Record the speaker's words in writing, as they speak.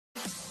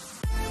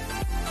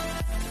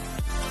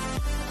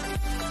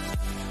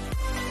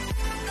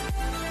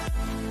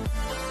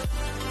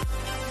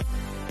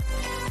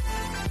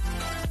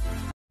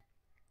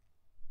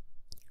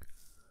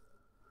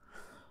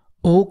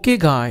Okay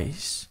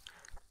guys,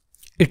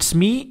 it's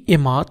me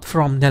Imad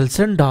from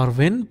Nelson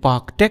Darwin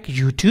Park Tech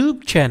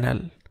YouTube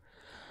channel.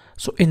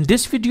 So in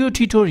this video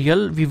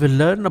tutorial we will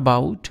learn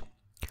about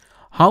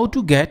how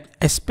to get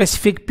a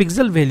specific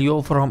pixel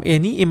value from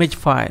any image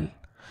file.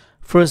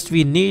 First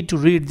we need to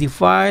read the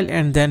file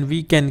and then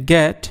we can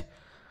get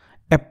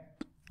a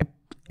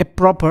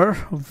proper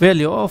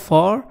value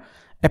for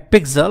a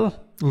pixel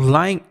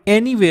lying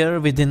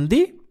anywhere within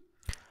the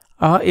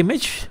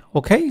image.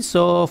 Okay,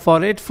 so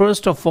for it,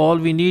 first of all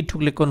we need to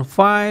click on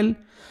file,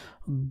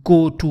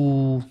 go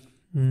to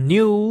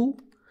new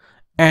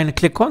and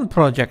click on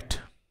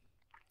project.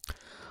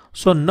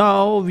 So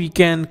now we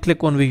can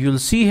click on Visual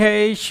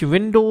CH,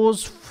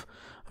 Windows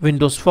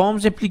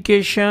Forms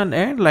application,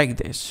 and like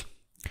this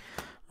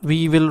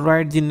we will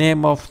write the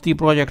name of the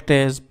project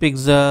as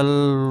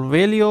pixel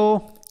value,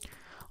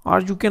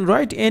 or you can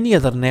write any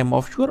other name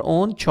of your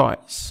own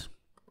choice.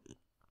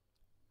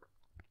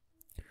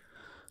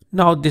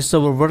 Now this is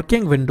our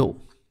working window.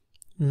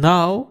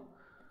 Now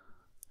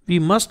we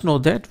must know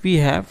that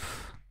we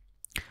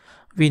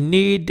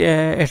need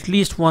at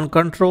least one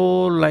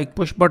control like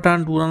push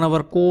button to run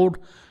our code.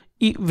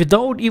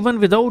 Even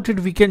without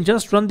it we can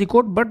just run the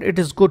code, but it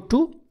is good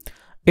to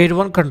add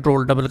one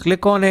control. Double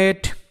click on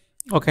it.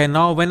 Okay,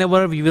 now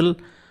whenever we will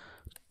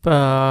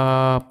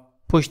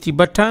push the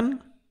button,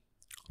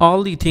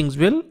 all the things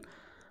will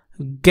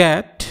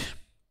get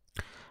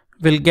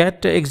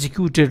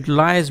executed,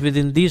 lies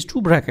within these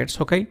two brackets.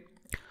 Okay,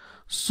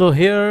 so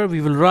here we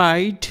will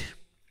write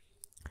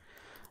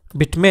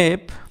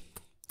bitmap.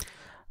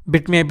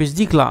 Bitmap is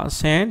the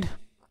class and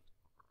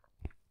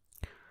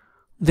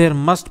there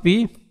must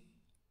be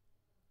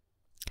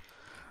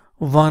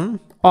one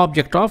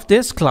object of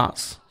this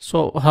class.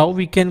 So how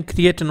we can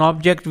create an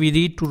object? We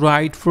need to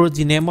write first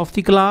the name of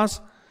the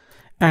class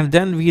and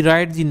then we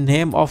write the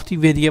name of the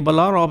variable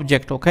or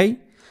object. Okay,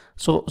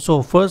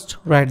 so first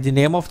write the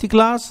name of the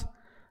class,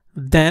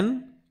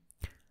 then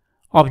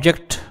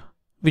object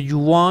which you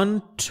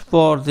want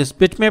for this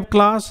bitmap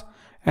class,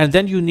 and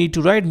then you need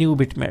to write new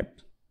bitmap.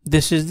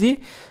 This is the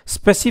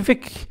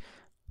specific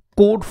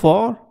code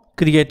for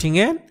creating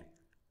an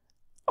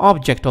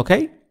object.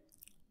 Okay,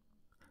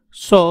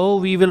 so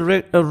we will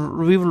write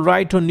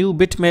a new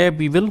bitmap.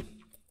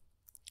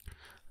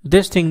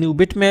 New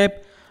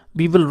bitmap,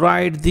 we will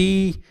write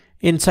the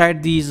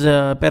inside these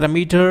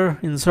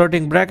parameter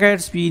inserting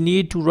brackets, we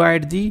need to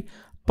write the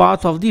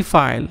path of the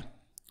file.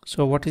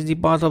 So what is the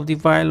path of the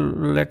file?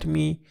 Let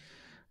me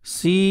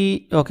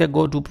see. Okay,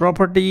 go to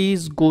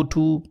properties, go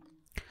to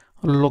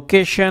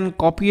location,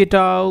 copy it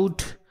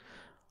out,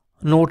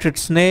 note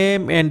its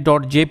name, and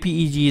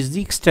 .jpeg is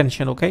the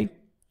extension. Okay,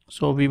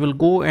 so we will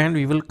go and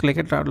we will click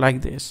it out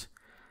like this.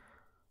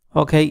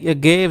 Okay,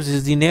 gaves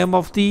is the name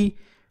of the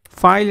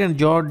file and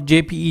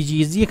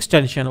 .jpeg is the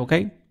extension.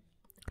 Okay,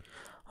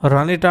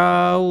 run it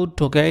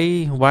out.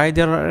 Okay, why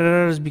there are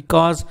errors?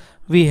 Because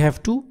we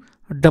have to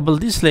double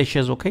the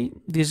slashes. Okay,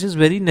 this is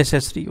very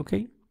necessary.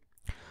 Okay,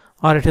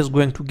 or it is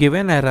going to give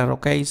an error.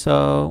 Okay,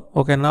 so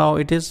okay, now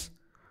it is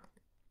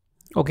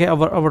okay.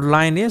 Our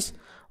line is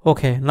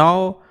okay.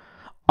 Now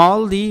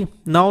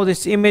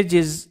this image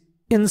is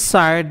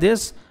inside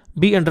this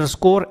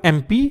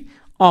b_mp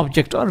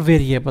object or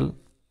variable.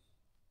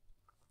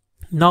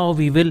 Now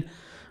we will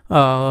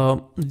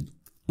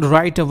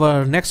write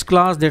our next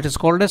class that is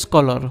called as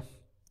color.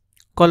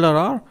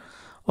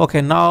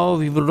 Okay, now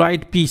we will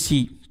write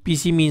PC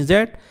means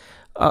that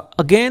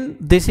again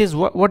this is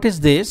what is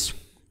this?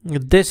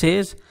 This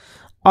is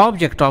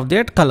object of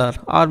that color,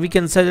 or we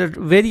can say that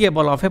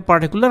variable of a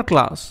particular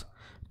class.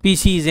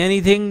 PC is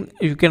anything,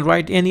 you can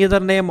write any other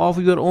name of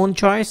your own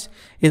choice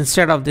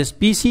instead of this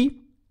PC.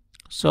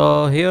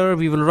 So here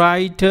we will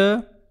write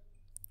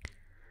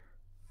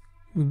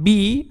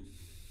b_mp.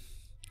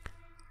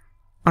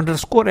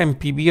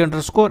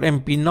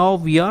 Now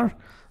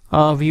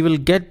we will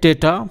get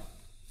data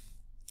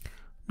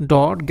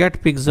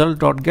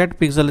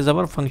 .getPixel is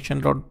our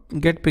function.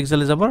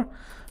 .getPixel is our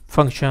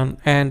function,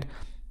 and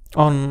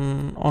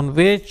on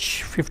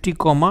which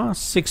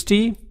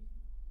 50,60.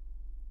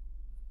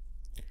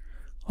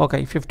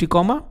 Okay,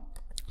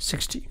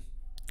 50,60.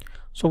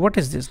 So what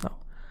is this now?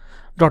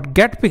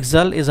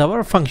 .getPixel is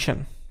our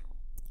function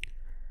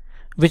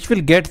which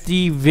will get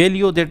the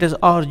value, that is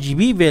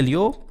RGB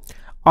value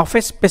of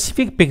a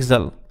specific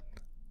pixel.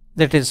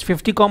 That is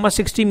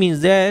 50,60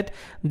 means that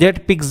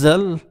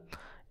pixel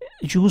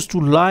used to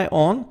lie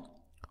on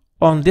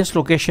this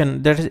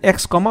location, that is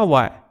x,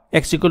 y.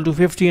 X equal to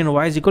 50 and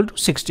y is equal to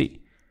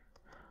 60.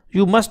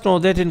 You must know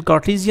that in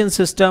Cartesian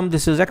system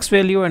this is x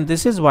value and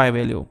this is y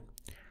value.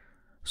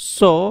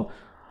 So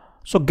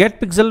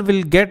getPixel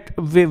will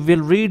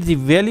read the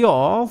value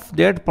of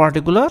that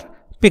particular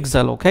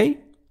pixel. Okay,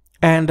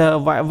 and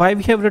why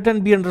we have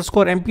written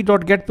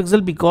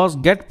b_mp.getPixel? Because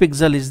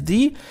getPixel is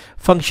the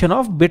function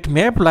of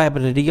bitmap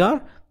library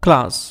or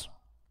class.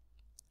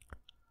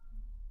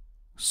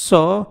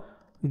 So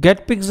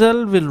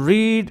getPixel will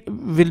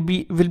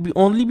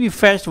only be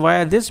fetched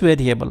via this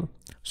variable.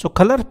 So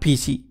color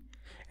PC,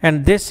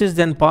 and this is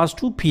then passed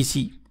to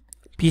PC.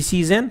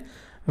 PC is an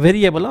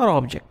variable or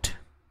object.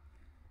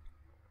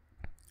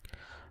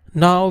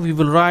 Now we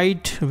will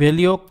write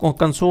value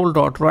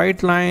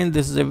console.write line.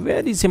 This is a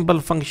very simple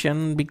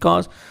function,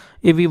 because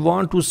if we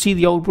want to see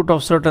the output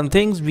of certain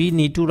things, we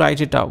need to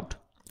write it out.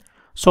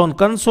 So on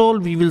console,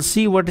 we will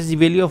see what is the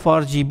value of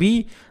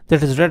RGB,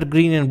 that is red,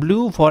 green and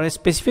blue, for a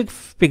specific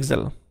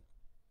pixel.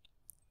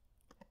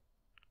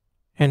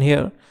 And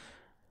here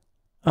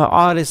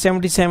R is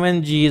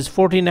 77, G is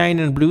 49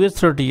 and blue is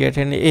 38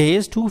 and A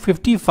is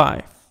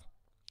 255.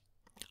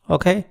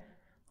 Okay,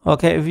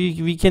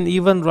 we can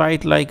even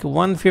write like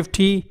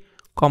 150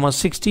 comma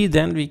 60,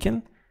 then we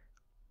can.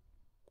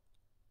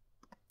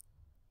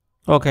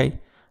 Okay,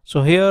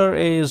 so here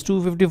is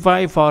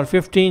 255 for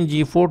 15,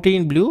 G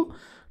 14, blue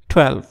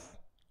 12.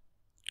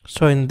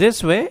 So in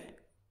this way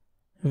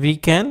we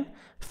can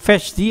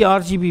fetch the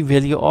RGB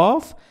value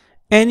of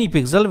any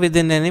pixel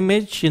within an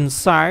image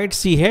inside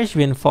CH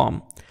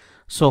winform.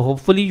 So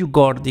hopefully you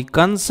got the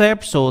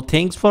concept. So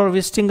thanks for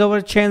visiting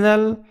our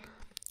channel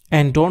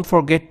and don't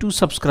forget to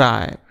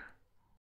subscribe.